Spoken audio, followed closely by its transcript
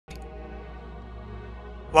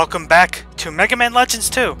Welcome back to Megaman Legends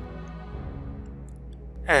 2.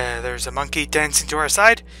 There's a monkey dancing to our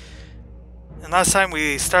side. And last time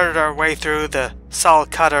we started our way through the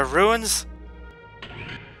Salakata ruins.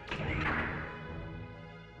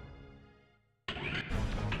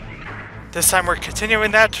 This time we're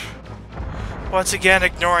continuing that. Once again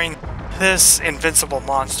ignoring this invincible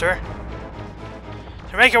monster.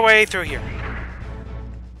 To make our way through here.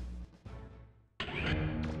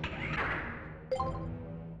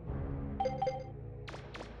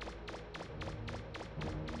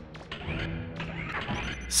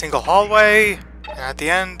 Single hallway, and at the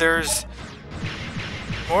end there's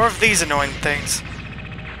more of these annoying things.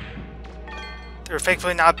 They're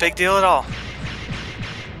thankfully not a big deal at all.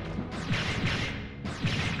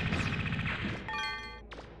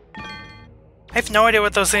 I have no idea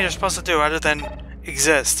what those things are supposed to do other than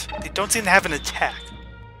exist. They don't seem to have an attack.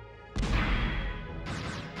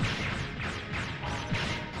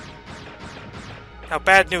 Now,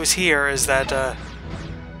 bad news here is that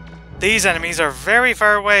these enemies are very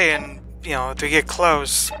far away, and, you know, if they get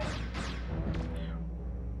close,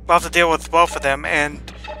 we'll have to deal with both of them,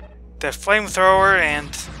 and the flamethrower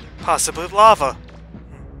and possibly lava.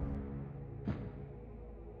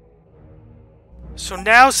 So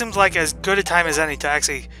now seems like as good a time as any to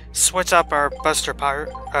actually switch up our buster buster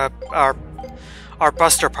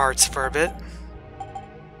parts for a bit.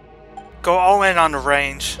 Go all in on the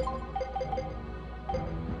range.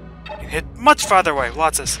 And hit much farther away.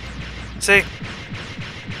 Watch this. See?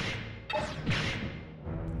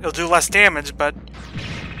 It'll do less damage, but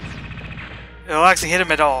it'll actually hit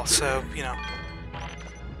him at all, so, you know.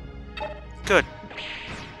 Good.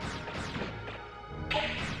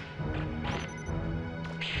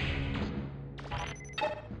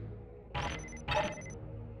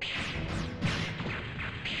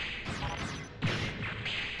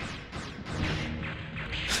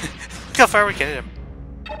 Look how far we can hit him.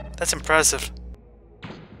 That's impressive.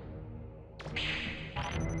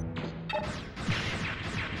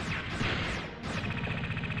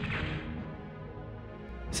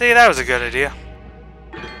 See, that was a good idea.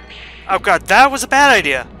 Oh god, that was a bad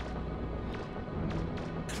idea!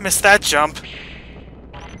 Missed that jump.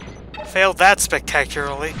 Failed that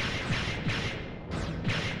spectacularly.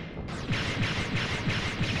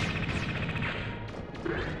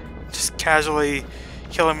 Just casually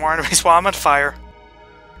killing more enemies while I'm on fire.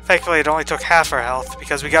 Thankfully, it only took half our health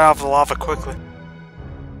because we got off the lava quickly.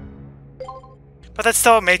 But that's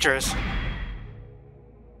still what Major is.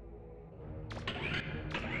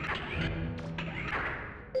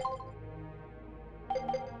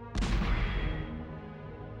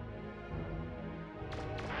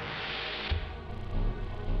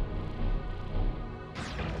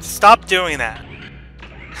 Stop doing that.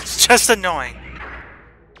 It's just annoying.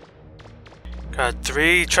 Got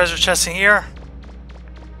 3 treasure chests in here.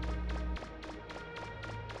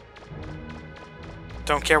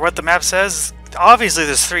 Don't care what the map says. Obviously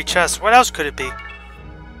there's 3 chests. What else could it be?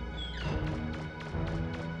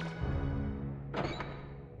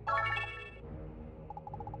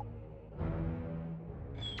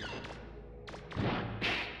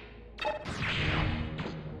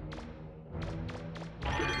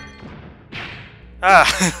 Ah,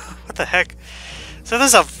 what the heck? So this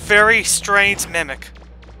is a very strange mimic.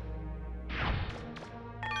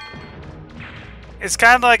 It's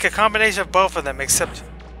kind of like a combination of both of them, except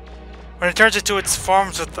when it turns into its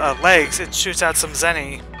forms with legs, it shoots out some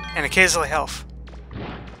Zenny and occasionally health.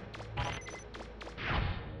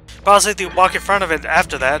 But also, if you walk in front of it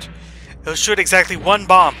after that, it'll shoot exactly 1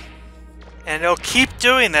 bomb. And it'll keep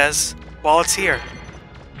doing this while it's here.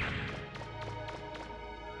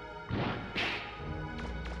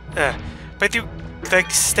 But if you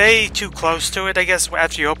like stay too close to it, I guess,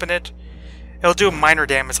 after you open it, it'll do minor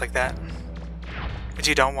damage like that. Which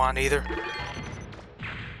you don't want either.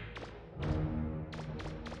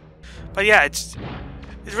 But yeah, it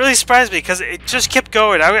really surprised me because it just kept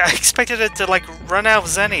going. I expected it to like run out of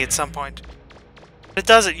Zenny at some point. But it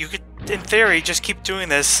doesn't. You could, in theory, just keep doing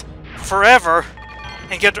this forever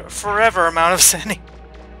and get a forever amount of Zenny.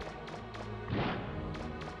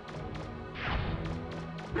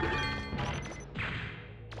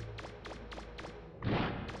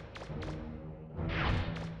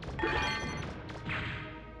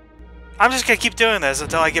 I'm just gonna keep doing this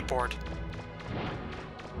until I get bored.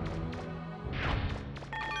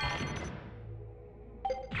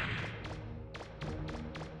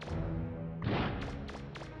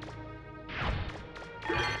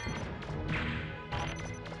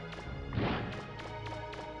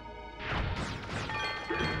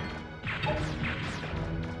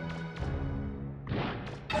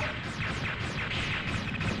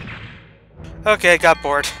 Okay, got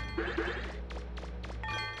bored.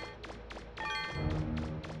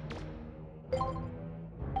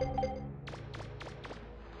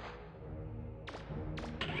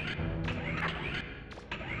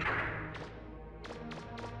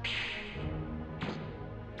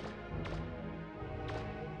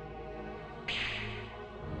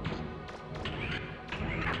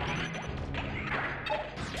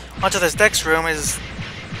 Onto this next room is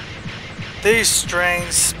these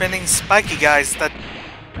strange spinning spiky guys that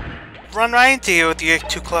run right into you if you get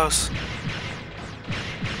too close.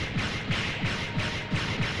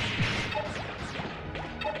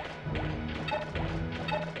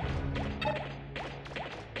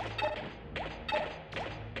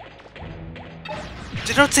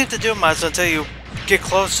 They don't seem to do much until you get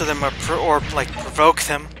close to them or like provoke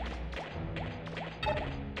them.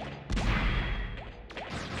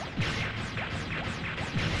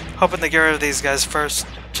 Hoping to get rid of these guys first,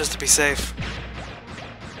 just to be safe.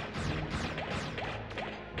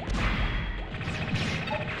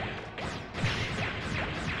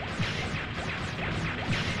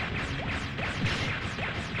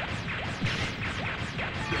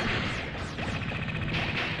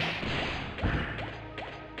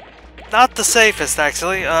 Not the safest,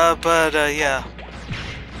 actually, but yeah.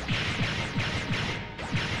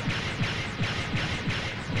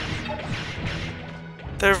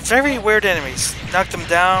 They're very weird enemies. Knock them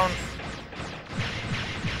down.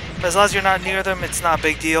 But as long as you're not near them, it's not a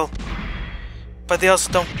big deal. But they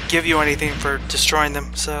also don't give you anything for destroying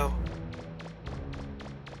them, so...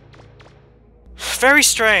 Very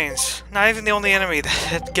strange. Not even the only enemy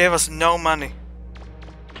that gave us no money.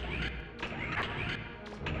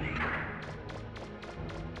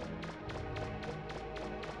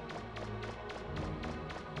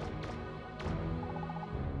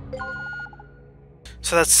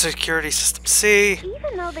 So that's security system C.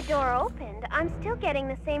 Even though the door opened, I'm still getting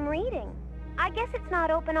the same reading. I guess it's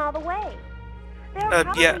not open all the way. There are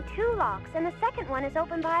probably two locks, and the second one is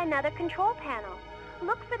opened by another control panel.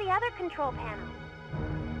 Look for the other control panel.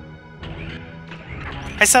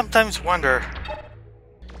 I sometimes wonder,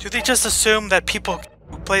 do they just assume that people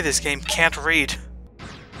who play this game can't read?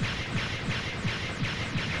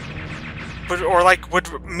 Or like would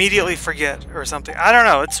immediately forget or something. I don't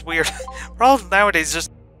know, it's weird. We're all nowadays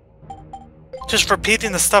just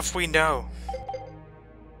repeating the stuff we know.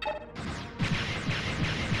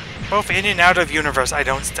 Both in and out of universe, I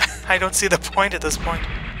don't see the point at this point.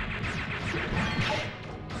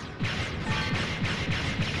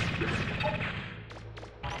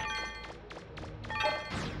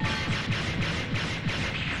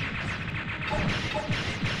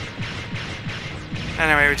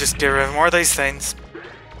 Anyway, we just get rid of more of these things.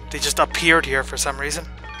 They just appeared here for some reason.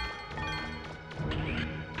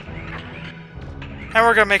 And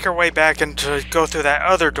we're gonna make our way back and to go through that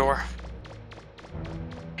other door.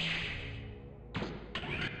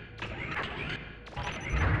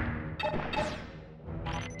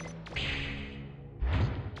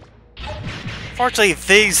 Fortunately,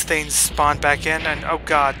 these things spawn back in, and oh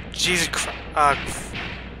god, Jesus Christ.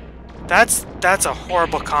 That's a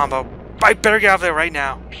horrible combo. I better get out of there right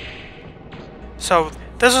now. So,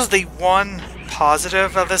 this was the one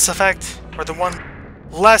positive of this effect, or the one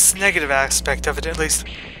less negative aspect of it at least,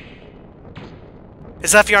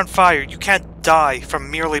 is that if you're on fire, you can't die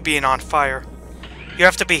from merely being on fire. You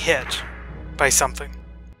have to be hit by something.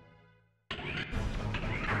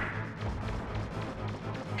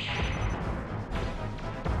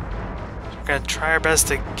 We're gonna try our best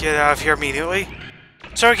to get out of here immediately,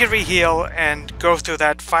 so we can re-heal and go through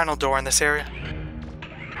that final door in this area.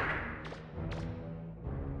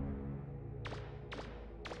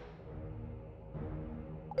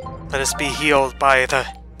 Let us be healed by the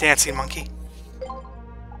dancing monkey.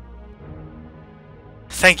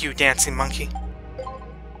 Thank you, dancing monkey.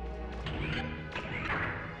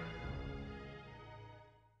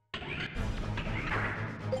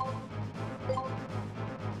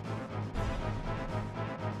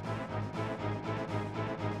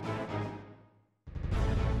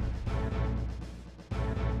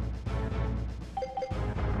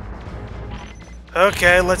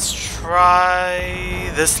 Okay, let's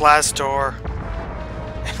try this last door.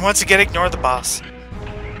 And once again, ignore the boss.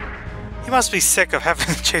 He must be sick of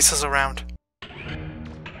having to chase us around.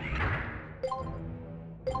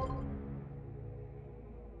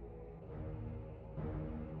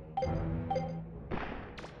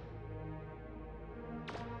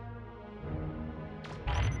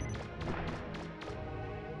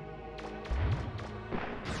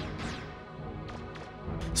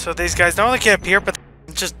 So these guys not only can appear, but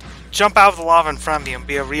just jump out of the lava in front of you and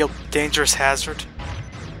be a real dangerous hazard.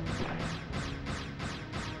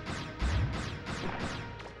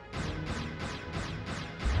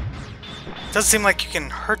 Doesn't seem like you can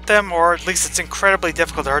hurt them, or at least it's incredibly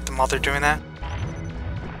difficult to hurt them while they're doing that.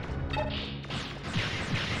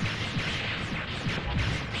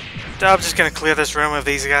 I'm just gonna clear this room of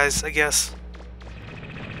these guys, I guess.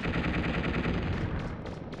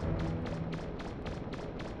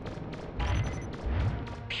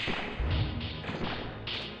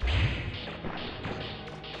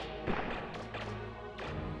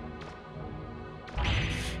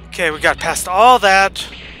 Okay, we got past all that.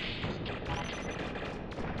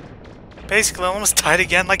 Basically, almost died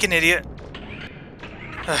again like an idiot.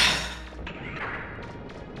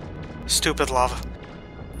 Stupid lava.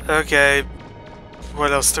 Okay,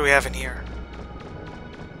 what else do we have in here?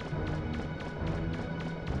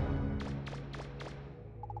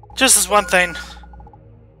 Just this one thing.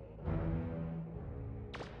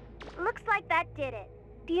 Looks like that did it.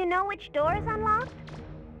 Do you know which door is unlocked?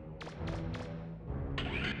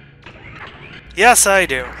 Yes, I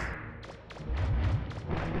do.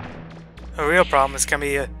 The real problem is gonna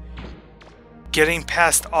be getting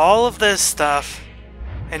past all of this stuff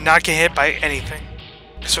and not getting hit by anything.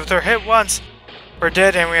 So if they're hit once, we're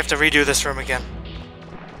dead and we have to redo this room again.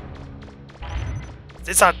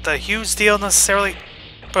 It's not a huge deal necessarily,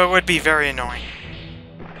 but it would be very annoying.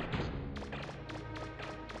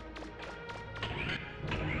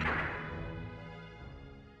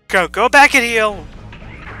 Go back and heal!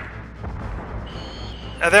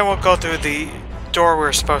 And then we'll go through the door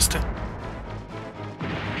we're supposed to.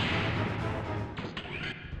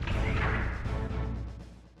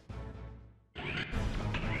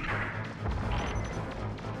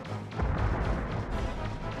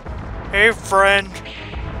 Hey friend,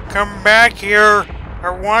 come back here. I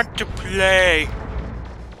want to play.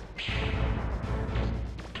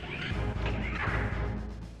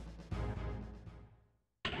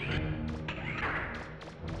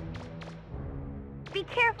 Be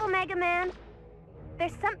careful, Megaman.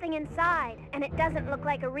 There's something inside, and it doesn't look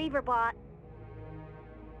like a Reaverbot.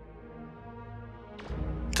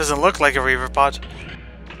 Doesn't look like a Reaverbot.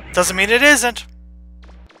 Doesn't mean it isn't.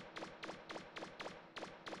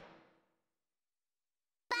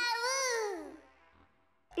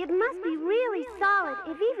 It must be really solid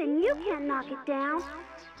if even you can't knock it down.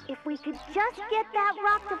 If we could just get that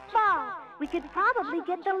rock to fall, we could probably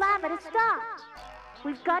get the lava to stop.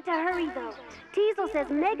 We've got to hurry though. Teasel says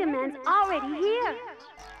Megaman's already here.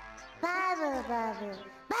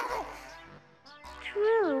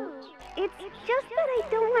 True. It's just that I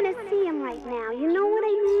don't want to see him right now. You know what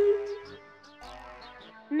I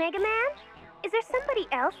mean? Megaman? Is there somebody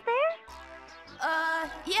else there?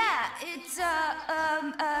 Yeah, it's,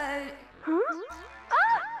 Huh?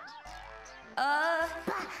 Oh!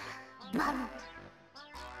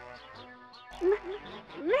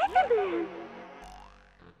 Megaman!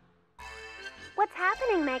 What's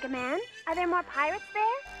happening, Megaman? Are there more pirates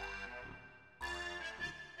there?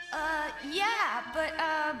 yeah, but,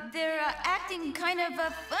 they're, acting kind of,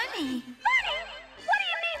 funny. Funny? What do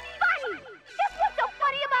you mean, funny? Just what's so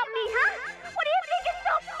funny about me, huh? What do you think is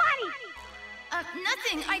so funny?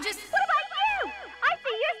 Nothing, I just... What about you? I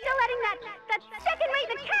see you're still letting that second-rate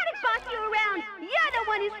mechanic boss you around. You're the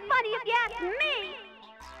one who's funny if you ask me.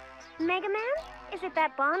 Megaman? Is it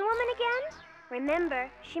that Bond woman again? Remember,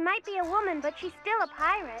 she might be a woman, but she's still a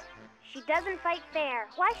pirate. She doesn't fight fair.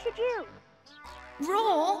 Why should you?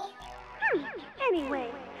 Roll?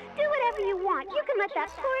 Anyway, do whatever you want. You can let that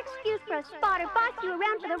poor excuse for a spotter boss you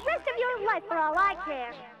around for the rest of your life for all I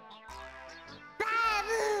care.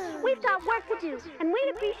 We've got work to do, and we'd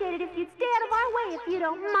appreciate it if you'd stay out of our way if you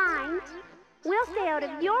don't mind. We'll stay out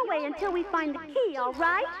of your way until we find the key, all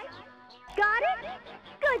right? Got it?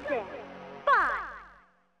 Good then. Bye.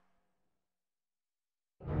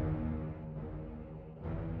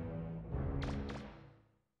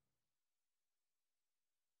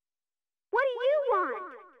 What do you want?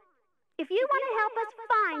 If you want to help us,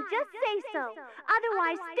 fine, just say so.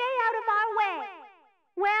 Otherwise, stay out of our way.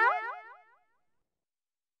 Well?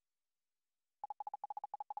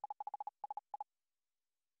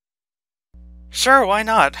 Sure, why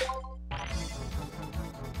not?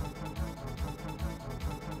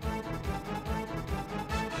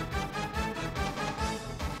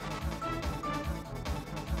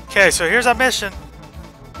 Okay, so here's our mission.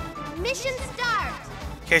 Mission start!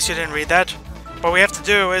 In case you didn't read that. What we have to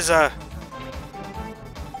do is, well,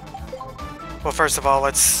 first of all,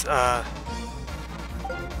 let's,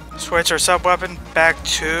 switch our sub-weapon back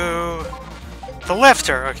to the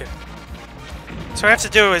lifter. Okay. So what we have to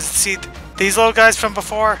do is, see these little guys from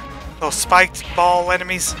before? Little spiked ball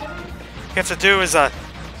enemies? What you have to do is,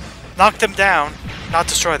 knock them down. Not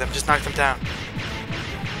destroy them, just knock them down.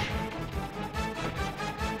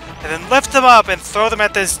 And then lift them up and throw them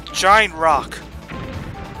at this giant rock.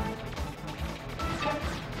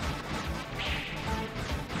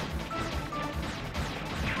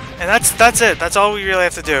 And that's it. That's all we really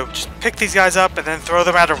have to do. Just pick these guys up and then throw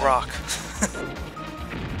them at a rock.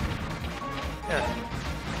 Yeah.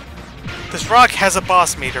 This rock has a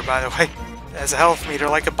boss meter, by the way. It has a health meter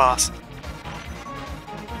like a boss.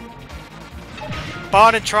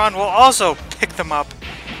 Bon and Tron will also pick them up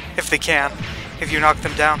if they can, if you knock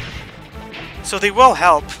them down. So they will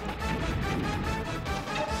help.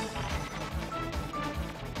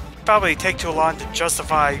 Probably take too long to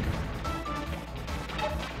justify,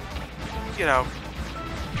 you know,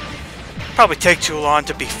 probably take too long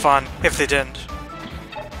to be fun if they didn't.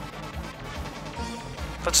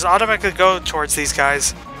 But just automatically go towards these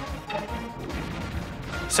guys.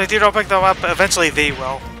 So if you don't pick them up, eventually they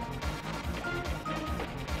will.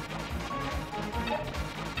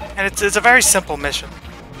 And it's a very simple mission.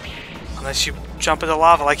 Unless you jump into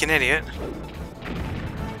lava like an idiot.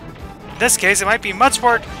 In this case, it might be much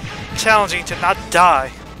more challenging to not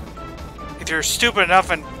die if you're stupid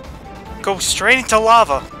enough and go straight into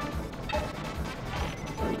lava.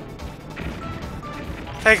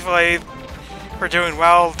 Thankfully, we're doing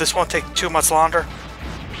well. This won't take too much longer.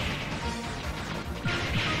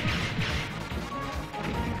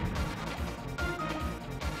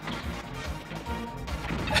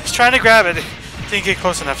 I was trying to grab it. Didn't get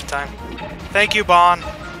close enough in time. Thank you, Bon.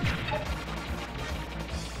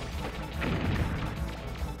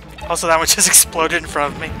 Also, that one just exploded in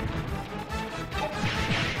front of me.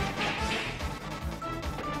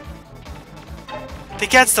 They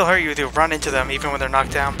can still hurt you if you run into them, even when they're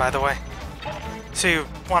knocked down, by the way. So you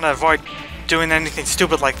want to avoid doing anything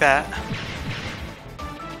stupid like that.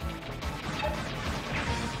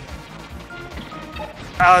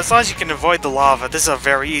 As long as you can avoid the lava, this is a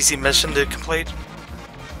very easy mission to complete.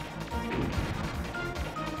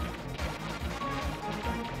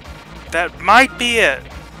 That might be it.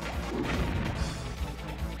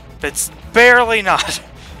 But it's barely not.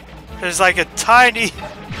 There's like a tiny,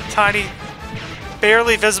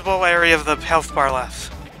 barely visible area of the health bar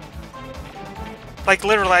left. Like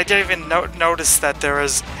literally, I didn't even notice that there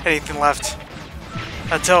was anything left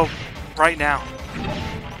until right now.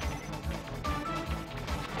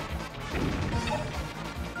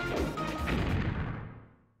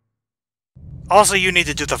 Also, you need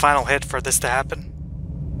to do the final hit for this to happen.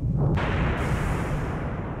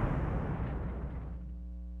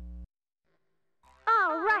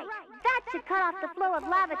 Alright, that should cut off the flow of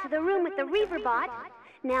lava to the room with the Reaverbot.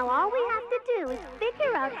 Now all we have to do is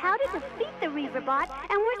figure out how to defeat the Reaverbot,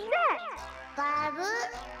 and we're set!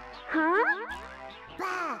 Huh?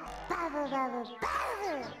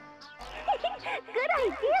 Good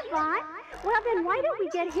idea, Bot! Well then why don't we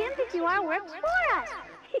get him to do our work for us?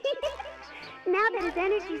 Now that his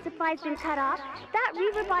energy supply's been cut off, that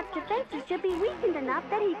Reaverbot's defenses should be weakened enough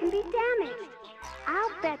that he can be damaged.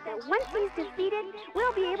 I'll bet that once he's defeated,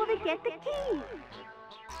 we'll be able to get the key.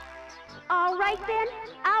 Alright then,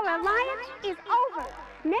 our alliance is over.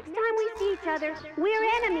 Next time we see each other, we're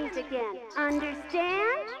enemies again.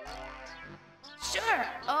 Understand? Sure,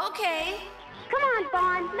 okay. Come on,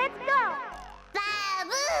 Bond, let's go!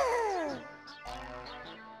 Babu!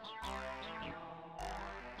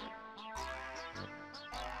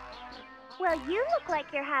 Well, you look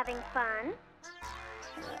like you're having fun.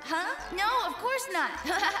 Huh? No, of course not.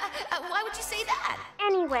 Why would you say that?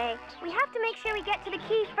 Anyway, we have to make sure we get to the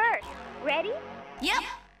key first. Ready? Yep.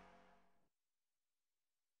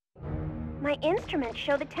 My instruments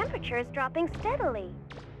show the temperature is dropping steadily.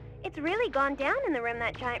 It's really gone down in the room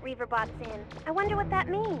that giant Reaverbot's in. I wonder what that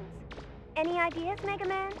means. Any ideas,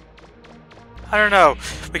 Megaman? I don't know.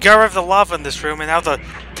 We got rid of the lava in this room, and now the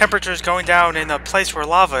temperature is going down in the place where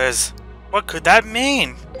lava is. What could that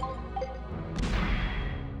mean?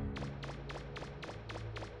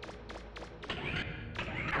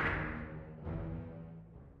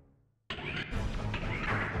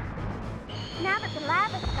 Now that the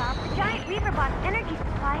lava stopped, the giant Reaverbot's energy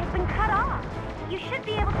supply has been cut off. You should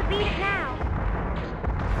be able to beat it now.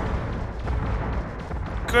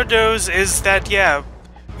 Good news is that, yeah,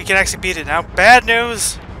 we can actually beat it now. Bad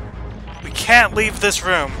news, we can't leave this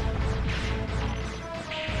room.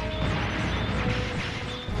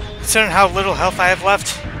 Considering how little health I have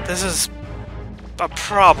left, this is a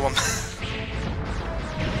problem.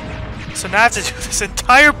 So now I have to do this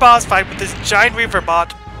entire boss fight with this giant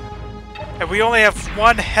Reaverbot. And we only have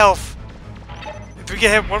 1 health. If we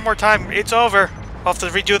get hit one more time, it's over. I'll have to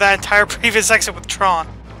redo that entire previous exit with Tron.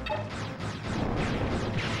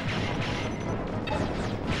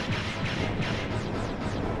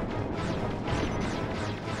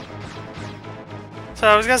 So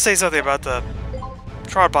I was gonna say something about the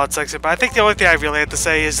Tronbot section, but I think the only thing I really had to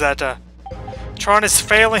say is that Tron is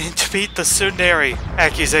failing to beat the Tsundere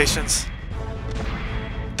accusations.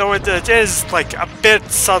 Though it is, like, a bit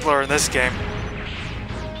subtler in this game.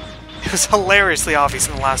 It was hilariously obvious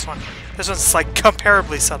in the last one. This one's, like,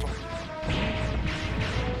 comparably subtle.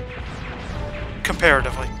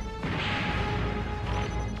 Comparatively.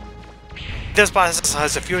 This boss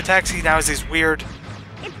has a few attacks. He now has these weird,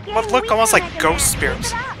 what look almost like ghost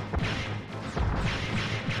spirits.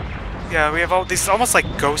 Yeah, we have all these almost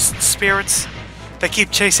like ghost spirits that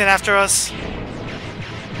keep chasing after us.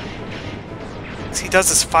 He does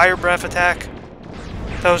this fire breath attack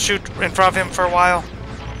that'll shoot in front of him for a while.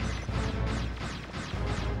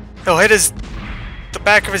 He'll hit the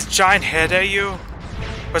back of his giant head at you,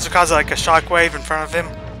 which will cause like a shockwave in front of him,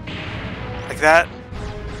 like that.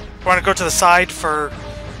 You want to go to the side for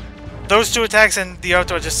those two attacks, and the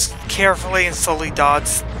other just carefully and slowly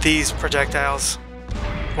dodge these projectiles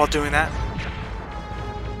while doing that.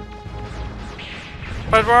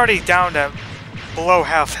 But we're already down to below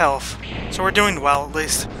half health, so we're doing well at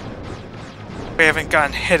least. We haven't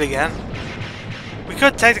gotten hit again. We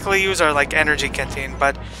could technically use our like energy canteen,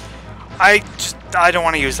 but I don't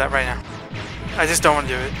want to use that right now. I just don't want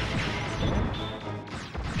to do it.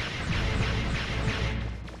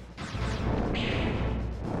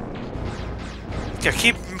 Yeah,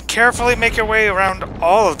 carefully make your way around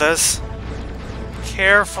all of this.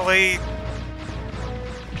 Carefully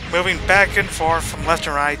moving back and forth from left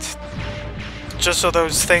and right, just so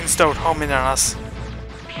those things don't home in on us.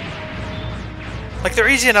 Like, they're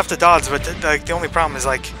easy enough to dodge, but like the only problem is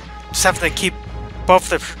like just having to keep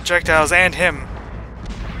both the projectiles and him,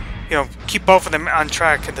 you know, keep both of them on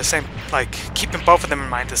track at the same, like keeping both of them in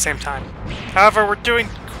mind at the same time. However, we're doing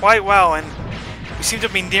quite well, and we seem to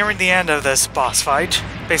be nearing the end of this boss fight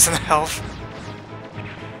based on the health.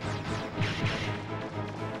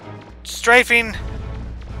 Strafing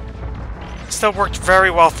still worked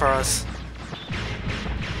very well for us.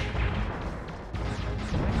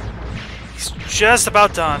 He's just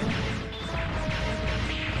about done.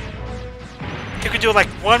 If you could do like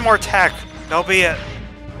one more attack, that'll be it.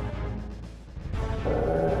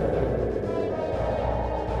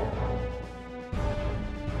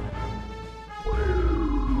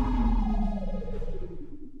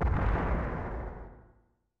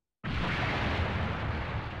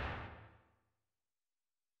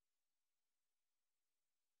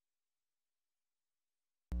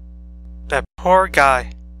 That poor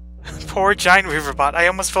guy. Poor giant Reaverbot. I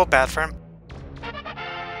almost felt bad for him.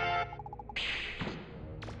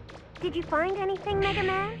 Did you find anything,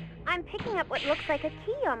 Megaman? I'm picking up what looks like a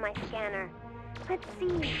key on my scanner. Let's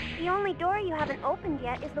see. The only door you haven't opened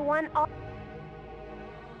yet is the one all...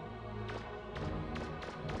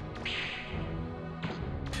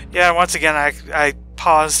 Yeah, once again, I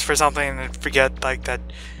paused for something and forget, like, that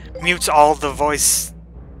mutes all the voice...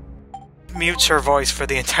 mutes her voice for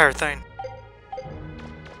the entire thing.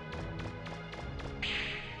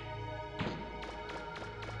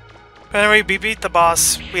 But anyway, we beat the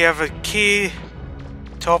boss. We have a key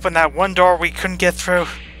to open that one door we couldn't get through.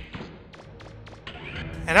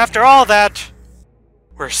 And after all that,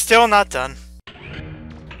 we're still not done.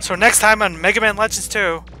 So next time on Mega Man Legends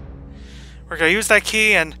 2, we're going to use that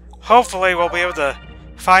key and hopefully we'll be able to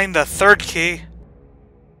find the third key.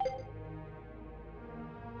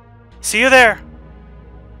 See you there.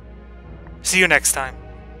 See you next time.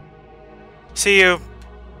 See you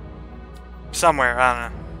somewhere, I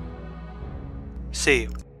don't know. See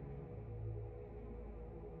you.